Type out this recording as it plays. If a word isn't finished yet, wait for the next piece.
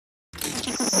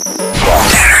Energy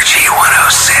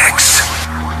 106.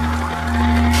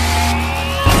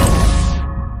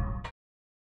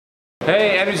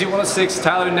 Hey, Energy 106,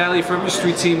 Tyler and Natalie from your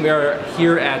street team. We are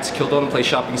here at Kildonan Place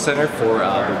Shopping Center for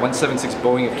the 176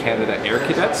 Boeing of Canada Air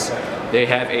Cadets. They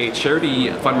have a charity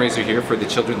fundraiser here for the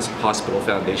Children's Hospital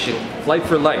Foundation, Flight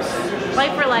for Life.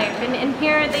 Flight for Life, and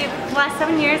here, the last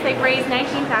 7 years, they've raised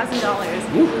 $19,000,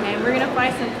 and we're gonna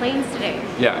fly some planes today.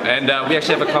 Yeah, and we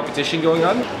actually have a competition going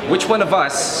on. Which one of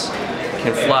us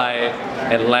can fly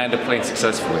and land a plane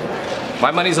successfully?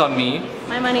 My money's on me.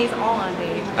 My money's all on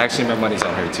me. Actually, my money's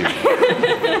on her too.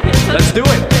 Let's do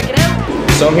it! Check it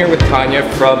out. So I'm here with Tanya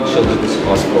from Children's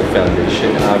Hospital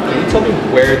Foundation. Can you tell me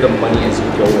where the money is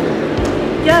going?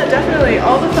 Yeah, definitely.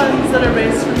 All the funds that are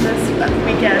raised from this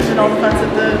weekend and all the funds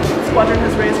that the squadron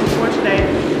has raised before today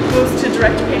goes to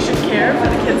direct patient care for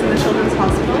the kids in the Children's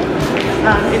Hospital.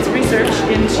 It's research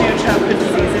into childhood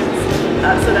diseases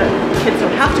so that kids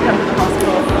don't have to come to the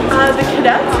hospital. The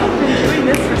cadets have been doing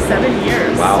this for 7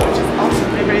 years, Wow. which is awesome.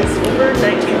 They raised over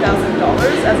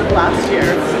 $19,000 as of last year.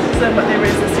 So then what they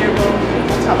raised this year will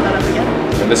top that up again.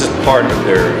 And this is part of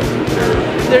their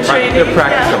training, their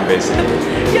practicum, basically.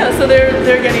 Yeah, so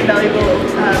they're getting valuable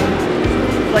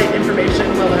flight information.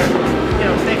 Well,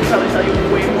 they can probably tell you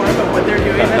way more about what they're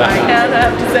doing than I can, I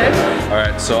have to say. All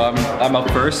right, so I'm up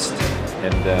first,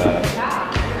 and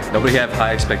nobody have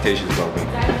high expectations about me.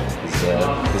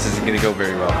 This isn't gonna go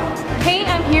very well. Hey,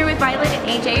 I'm here with Violet and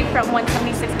AJ from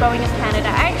 176 Boeing of Canada.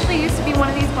 I actually used to be one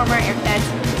of these former air cadets.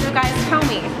 So guys, tell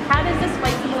me, how does this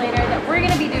flight simulator that we're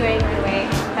gonna be doing today,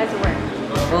 how does it work?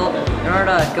 Well, in order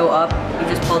to go up, you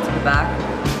just pull to the back,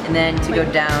 and then to go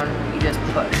down, you just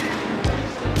push.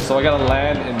 So I gotta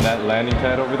land in that landing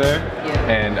pad over there,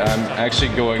 Yeah. and I'm actually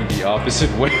going the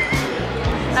opposite way.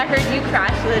 I heard you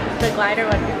crashed the glider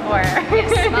one before.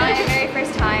 My very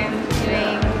first time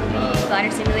doing the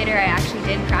glider simulator, I actually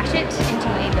did crash it into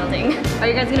a building. Are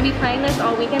you guys gonna be playing this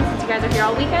all weekend since you guys are here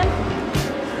all weekend?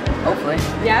 Hopefully.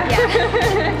 Yeah?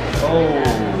 Oh.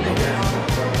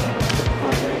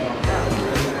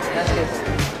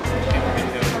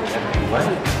 What?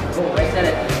 Oh, I said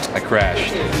it. I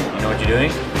crashed. You know what you're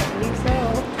doing? I think so.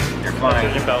 You're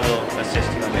flying. Your belt will assist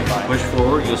you on the flying. Push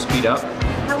forward, you'll speed up.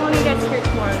 How long are you guys here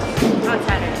tomorrow? On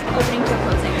Saturday. Opening to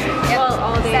closing. Yep. Well,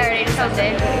 all day. Saturday to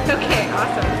Sunday. Okay,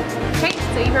 awesome. Okay,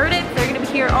 so you heard it. They're going to be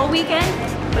here all weekend.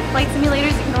 With flight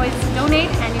simulators, you can always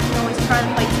donate, and you can always try the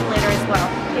flight simulator as well.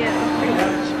 Yeah, pretty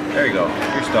much. There you go.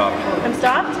 You're stopped. I'm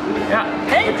stopped? Yeah.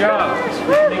 Hey. Good job.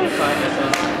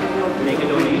 Make a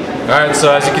donation. Alright, so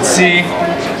as you can see,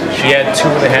 she had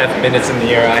 2.5 minutes in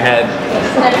the air. I had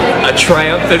a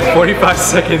triumphant 45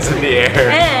 seconds in the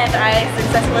air. And I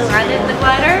successfully landed the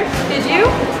glider. Did you?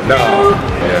 No.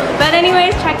 Yeah. But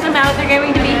anyways, check them out. They're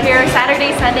going to be here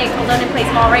Saturday, Sunday at Kildonan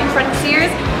Place Mall right in front of Sears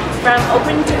from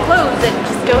open to close. And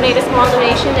just donate a small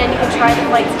donation and you can try the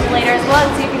flight simulator as well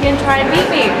and see if you can try and beat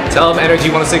me. Tell them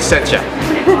Energy 106 sent ya.